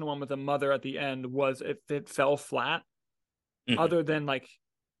emotional one with the mother at the end was it fell flat. Mm-hmm. Other than like,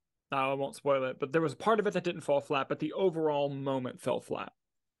 no, I won't spoil it, but there was part of it that didn't fall flat, but the overall moment fell flat.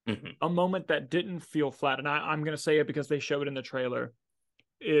 Mm-hmm. A moment that didn't feel flat, and I'm gonna say it because they showed it in the trailer,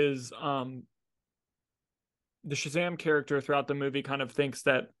 is the Shazam character throughout the movie kind of thinks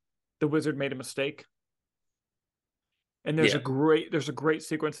that the wizard made a mistake. And Yeah. there's a great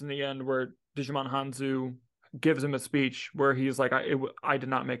sequence in the end where Digimon Hanzo gives him a speech where he's like, I did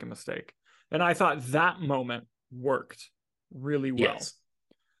not make a mistake. And I thought that moment worked really well. Yes.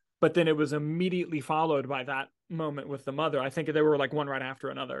 But then it was immediately followed by that moment with the mother. I think they were like one right after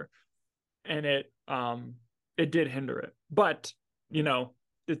another. And it did hinder it. But, you know,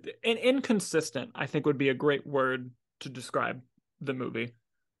 inconsistent, I think would be a great word to describe the movie.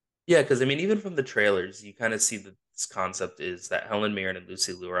 Yeah, because I mean, even from the trailers, you kind of see that this concept is that Helen Mirren and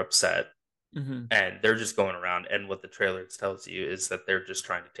Lucy Liu are upset, Mm-hmm. and they're just going around. And what the trailer tells you is that they're just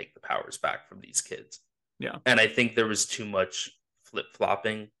trying to take the powers back from these kids. Yeah. And I think there was too much flip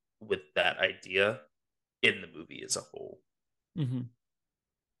flopping with that idea in the movie as a whole. Mm-hmm.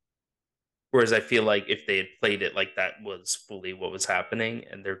 Whereas I feel like if they had played it like that was fully what was happening,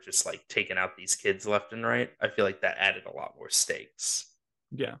 and they're just like taking out these kids left and right, I feel like that added a lot more stakes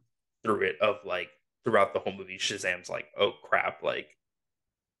Yeah. through it. Of like throughout the whole movie, Shazam's like, oh crap, like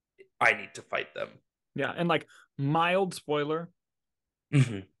I need to fight them. Yeah. And like mild spoiler,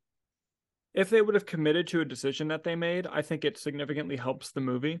 Mm-hmm. if they would have committed to a decision that they made, I think it significantly helps the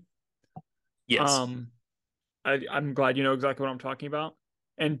movie. Yes. Um, I'm glad you know exactly what I'm talking about.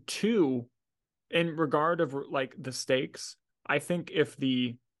 And two, in regard of like the stakes, I think if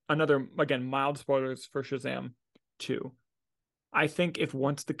the another again mild spoilers for Shazam 2. I think if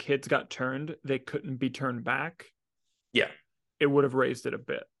once the kids got turned, they couldn't be turned back, Yeah. it would have raised it a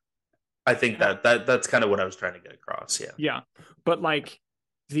bit. I think that's kind of what I was trying to get across. Yeah. Yeah. But like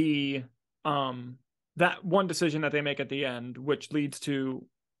the um that one decision that they make at the end, which leads to,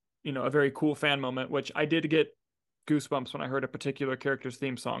 a very cool fan moment, which I did get goosebumps when I heard a particular character's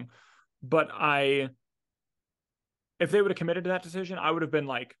theme song. But if they would have committed to that decision, I would have been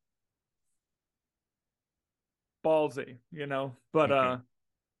like ballsy, but Mm-hmm.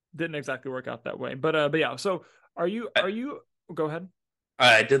 didn't exactly work out that way. But yeah, so I, are you go ahead.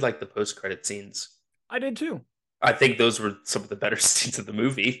 I did like the post credit scenes. I did too. I think those were some of the better scenes of the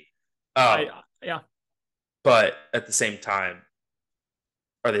movie. Um, Yeah. but at the same time,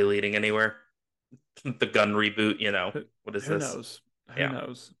 are they leading anywhere? the gun reboot, Who, what is who this? knows? Who Yeah.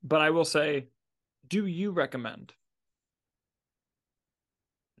 knows? But I will say, do you recommend?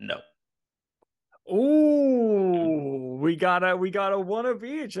 No. Oh, we got a one of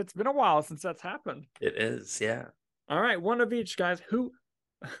each. It's been a while since that's happened. It is, yeah. All right, one of each, guys. Who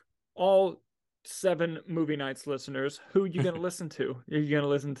all 7 movie nights listeners, who you gonna listen to? Are you gonna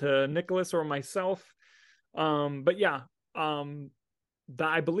listen to Nicholas or myself? But yeah,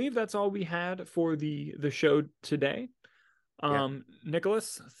 I believe that's all we had for the show today. Yeah.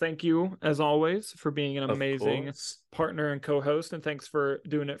 Nicholas, thank you as always for being an Of amazing course. partner and co-host, and thanks for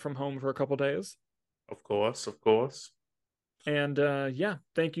doing it from home for a couple days. Of course. Of course. And yeah,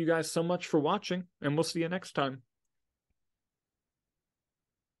 thank you guys so much for watching, and we'll see you next time.